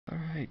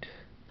Alright,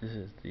 this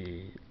is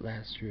the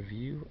last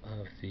review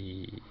of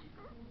the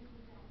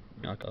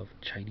knockoff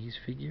Chinese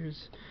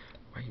figures.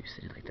 Why are you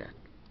sitting like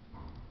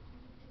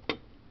that?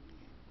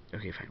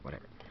 Okay, fine,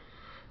 whatever.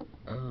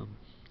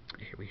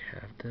 Here we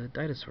have the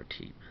dinosaur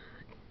team.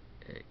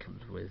 It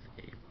comes with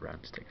a brown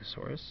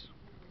Stegosaurus,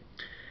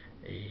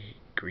 a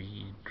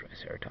green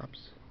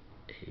Triceratops,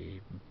 a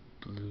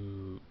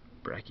blue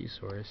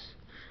Brachiosaurus,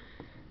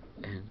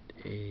 and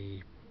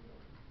a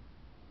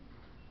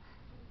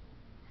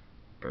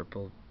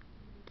purple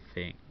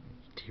thing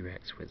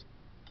T-Rex with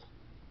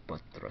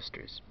butt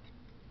thrusters.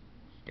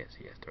 Yes,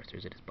 he has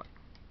thrusters in his butt.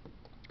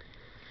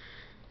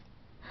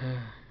 I'm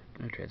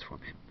gonna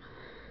transform him.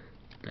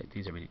 Like,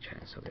 these are mini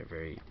China, so they're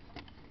very...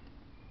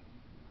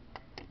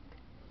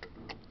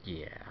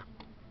 yeah.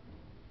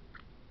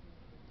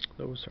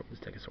 So we'll start with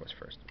the Stegosaurus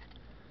first.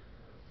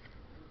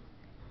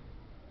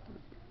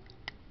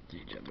 They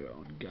each have their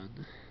own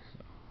gun.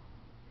 So,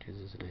 his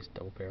is a nice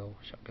double barrel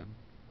shotgun.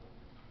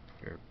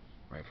 Or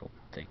rifle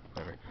thing,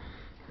 whatever.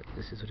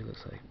 This is what he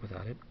looks like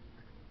without it.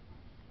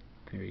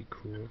 Very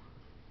cool.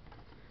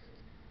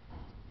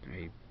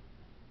 Very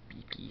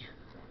beaky.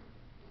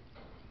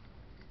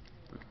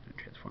 I'm gonna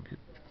transform him.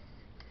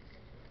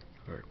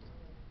 Or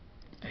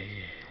I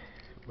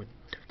would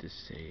have to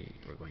say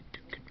we're going to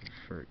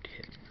convert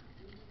him.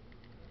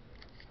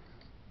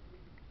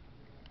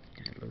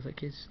 And it looks like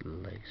his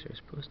legs are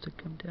supposed to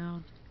come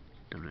down.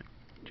 I'm not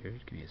sure.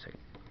 Give me a second.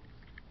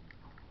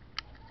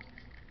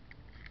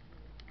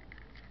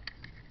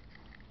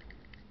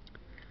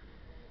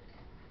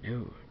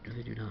 No,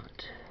 they do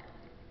not.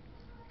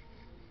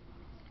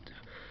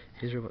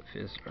 His robot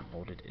fists are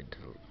molded into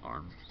the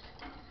arms.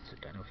 So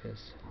dino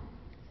fists.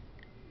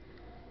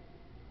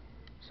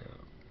 So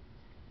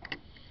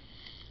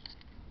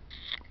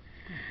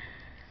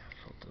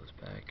fold those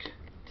back.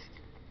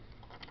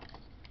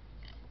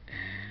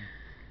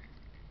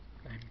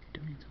 I'm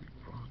doing something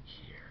wrong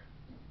here.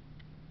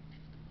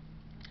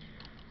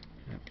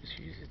 I'm just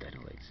using his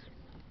dino legs.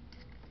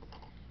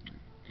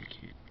 You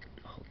can't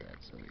hold that,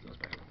 so it goes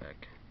back to the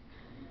back.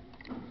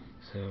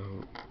 So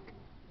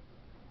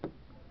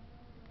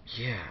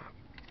yeah,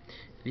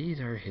 these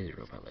are his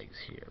robot legs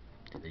here.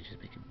 They just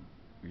make him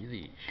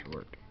really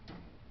short.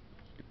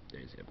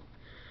 There's him.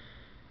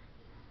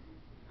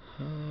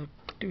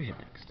 Do him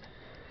next.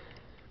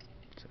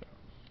 So,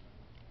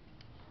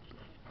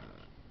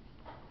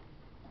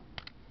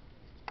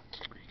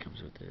 he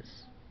comes with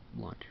this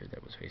launcher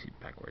that was facing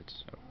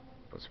backwards, so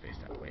it was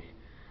faced that way.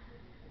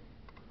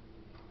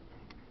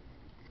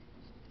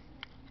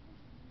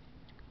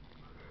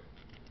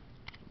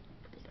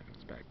 Put that back on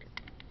his back.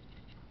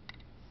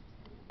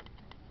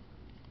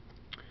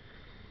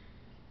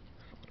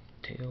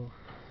 Tail.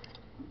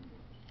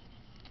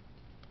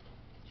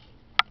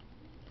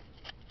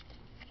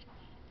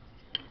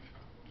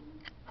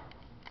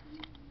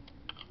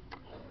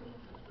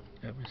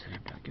 I'm gonna set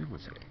him down. Give him 1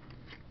 second.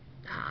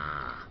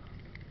 Ah.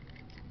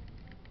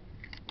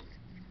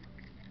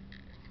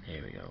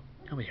 There we go.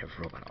 Now we have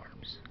robot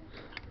arms.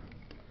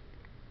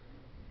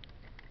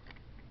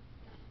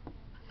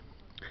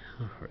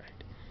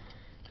 Alright.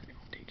 I'm gonna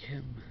take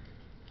him.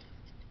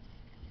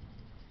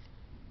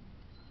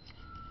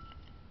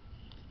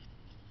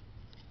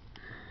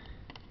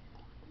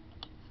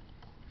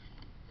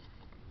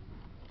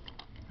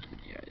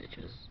 Yeah, it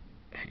just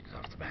hangs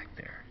off the back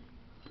there.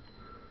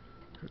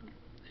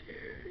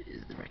 There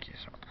is the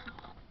Brachiosaur.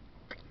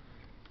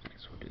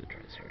 Next we'll do the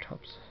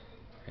Triceratops.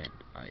 And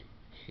I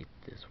hate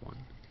this one.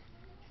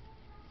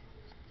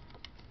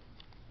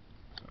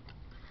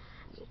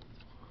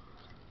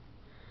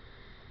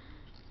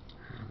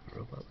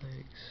 Robot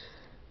legs.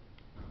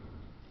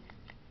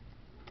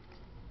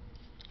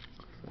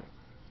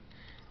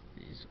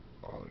 These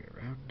all the way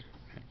around.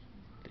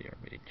 They are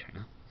made in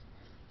China.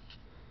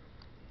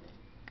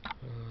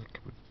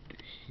 Come on to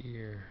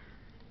here.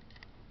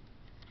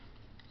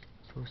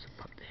 Supposed to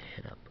pop the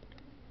head up.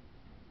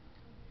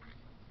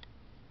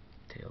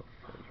 Tail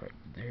folds right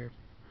in there.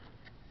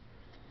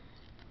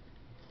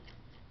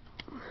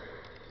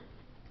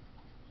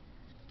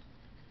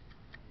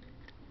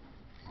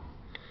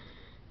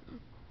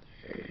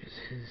 There's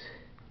his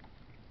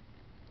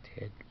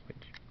head,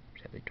 which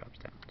sadly drops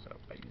down, so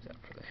I use that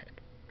for the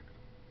head.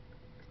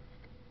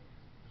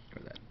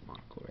 Or that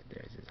monocle right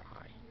there is his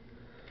eye.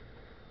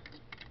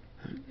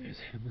 There's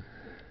him.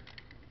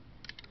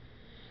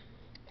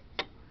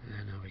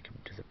 And now we come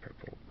to the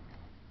purple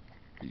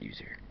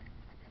loser.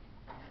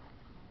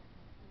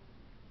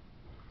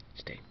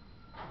 Stay.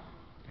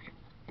 Okay.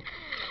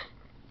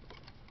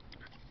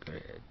 Go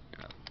ahead.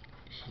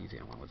 He's the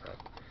one with that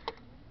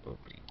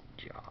opening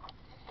jaw.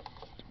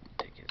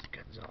 Take his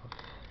guns off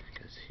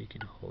because he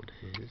can hold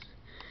his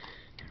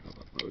in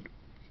robot mode.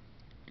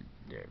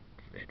 Their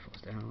head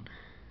falls down.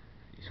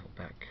 He's full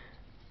back.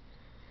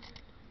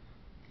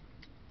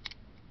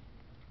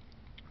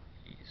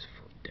 He's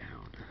full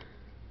down.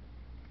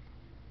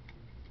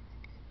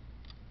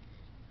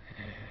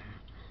 And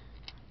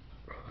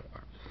robot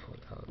arms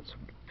fold out. So I'm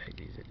gonna peg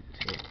these in his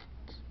hands.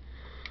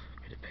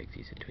 I'm gonna peg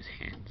these into his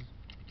hands.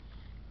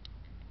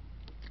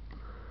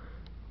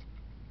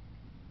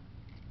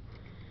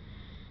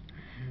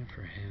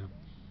 for him.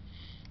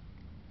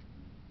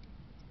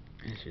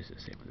 It's just the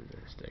same with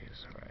this thing.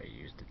 Sorry,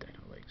 I used the dino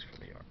legs for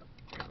the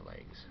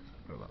legs,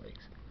 robot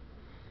legs.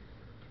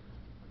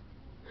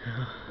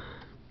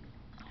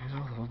 Here's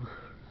all of them.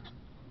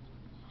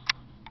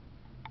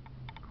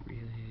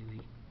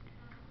 Really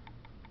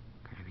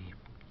gonna be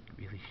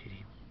really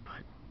shitty,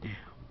 but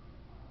yeah,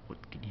 what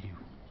can you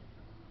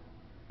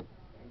do?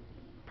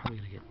 Probably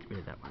gonna get rid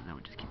of that one. That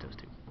one, just keep those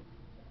two.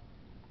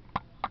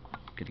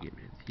 Gonna get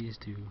rid of these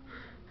two,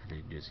 and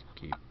then just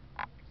keep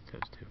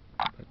those two.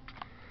 But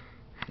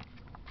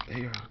there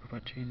you are,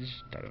 robot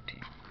change dino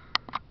team.